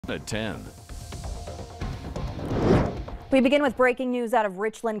At 10. We begin with breaking news out of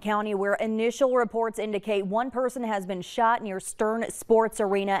Richland County, where initial reports indicate one person has been shot near Stern Sports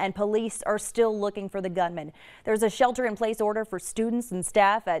Arena and police are still looking for the gunman. There's a shelter-in-place order for students and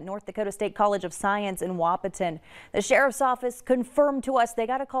staff at North Dakota State College of Science in Wahpeton. The sheriff's office confirmed to us they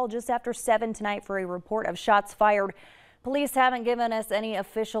got a call just after 7 tonight for a report of shots fired. Police haven't given us any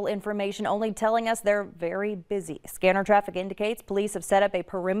official information, only telling us they're very busy. Scanner traffic indicates police have set up a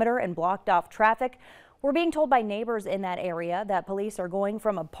perimeter and blocked off traffic. We're being told by neighbors in that area that police are going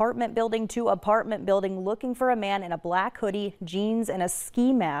from apartment building to apartment building looking for a man in a black hoodie, jeans, and a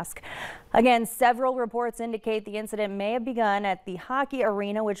ski mask. Again, several reports indicate the incident may have begun at the hockey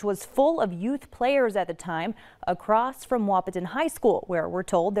arena, which was full of youth players at the time, across from Wahpeton High School, where we're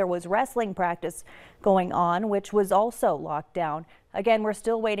told there was wrestling practice going on, which was also locked down. Again, we're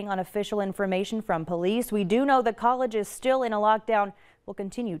still waiting on official information from police. We do know the college is still in a lockdown. We'll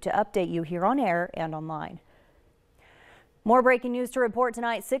continue to update you here on air and online. More breaking news to report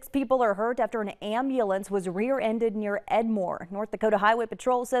tonight. 6 people are hurt after an ambulance was rear-ended near Edmore. North Dakota Highway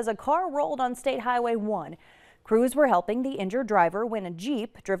Patrol says a car rolled on State Highway 1. Crews were helping the injured driver when a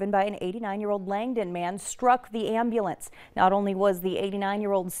Jeep driven by an 89-year-old Langdon man struck the ambulance. Not only was the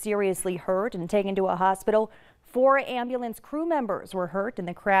 89-year-old seriously hurt and taken to a hospital, 4 ambulance crew members were hurt in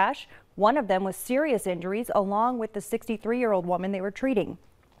the crash. One of them with serious injuries, along with the 63-year-old woman they were treating.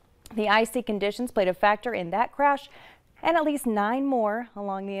 The icy conditions played a factor in that crash and at least 9 more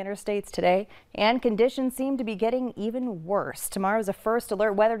along the interstates today. And conditions seem to be getting even worse. Tomorrow's a first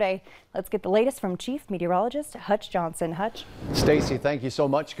alert weather day. Let's get the latest from Chief Meteorologist Hutch Johnson. Hutch. Stacy, thank you so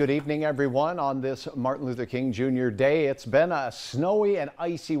much. Good evening, everyone. On this Martin Luther King Jr. Day, it's been a snowy and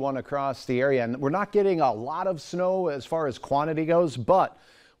icy one across the area. And we're not getting a lot of snow as far as quantity goes, but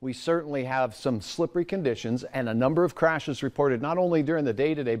we certainly have some slippery conditions and a number of crashes reported not only during the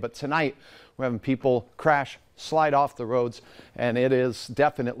day today, but tonight we're having people crash, slide off the roads, and it is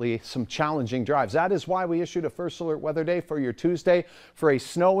definitely some challenging drives. That is why we issued a first alert weather day for your Tuesday for a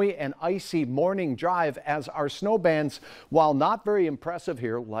snowy and icy morning drive, as our snow bands, while not very impressive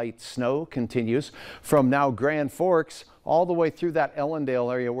here, light snow continues from now Grand Forks all the way through that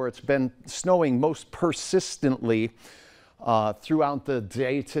Ellendale area where it's been snowing most persistently throughout the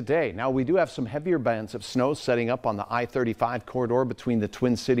day today. Now, we do have some heavier bands of snow setting up on the I-35 corridor between the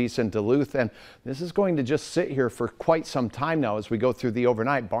Twin Cities and Duluth, and this is going to just sit here for quite some time now as we go through the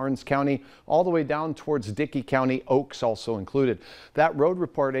overnight. Barnes County all the way down towards Dickey County, Oaks also included. That road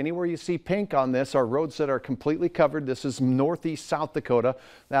report, anywhere you see pink on this, are roads that are completely covered. This is northeast South Dakota,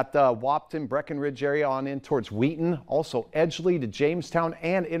 that Wahpeton, Breckenridge area on in towards Wheaton, also Edgeley to Jamestown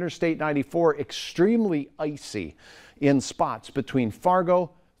and Interstate 94, extremely icy in spots between Fargo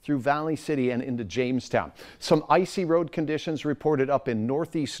through Valley City and into Jamestown. Some icy road conditions reported up in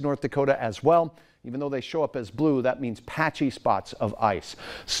northeast North Dakota as well. Even though they show up as blue, that means patchy spots of ice.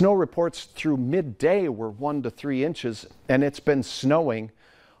 Snow reports through midday were 1 to 3 inches, and it's been snowing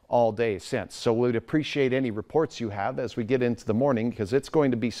all day since. So we'd appreciate any reports you have as we get into the morning, because it's going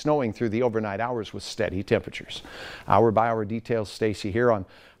to be snowing through the overnight hours with steady temperatures. Hour by hour details, Stacy, here on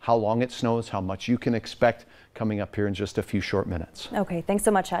how long it snows, how much you can expect coming up here in just a few short minutes. Okay, thanks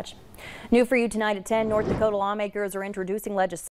so much, Hutch. New for you tonight at 10, North Dakota lawmakers are introducing legislation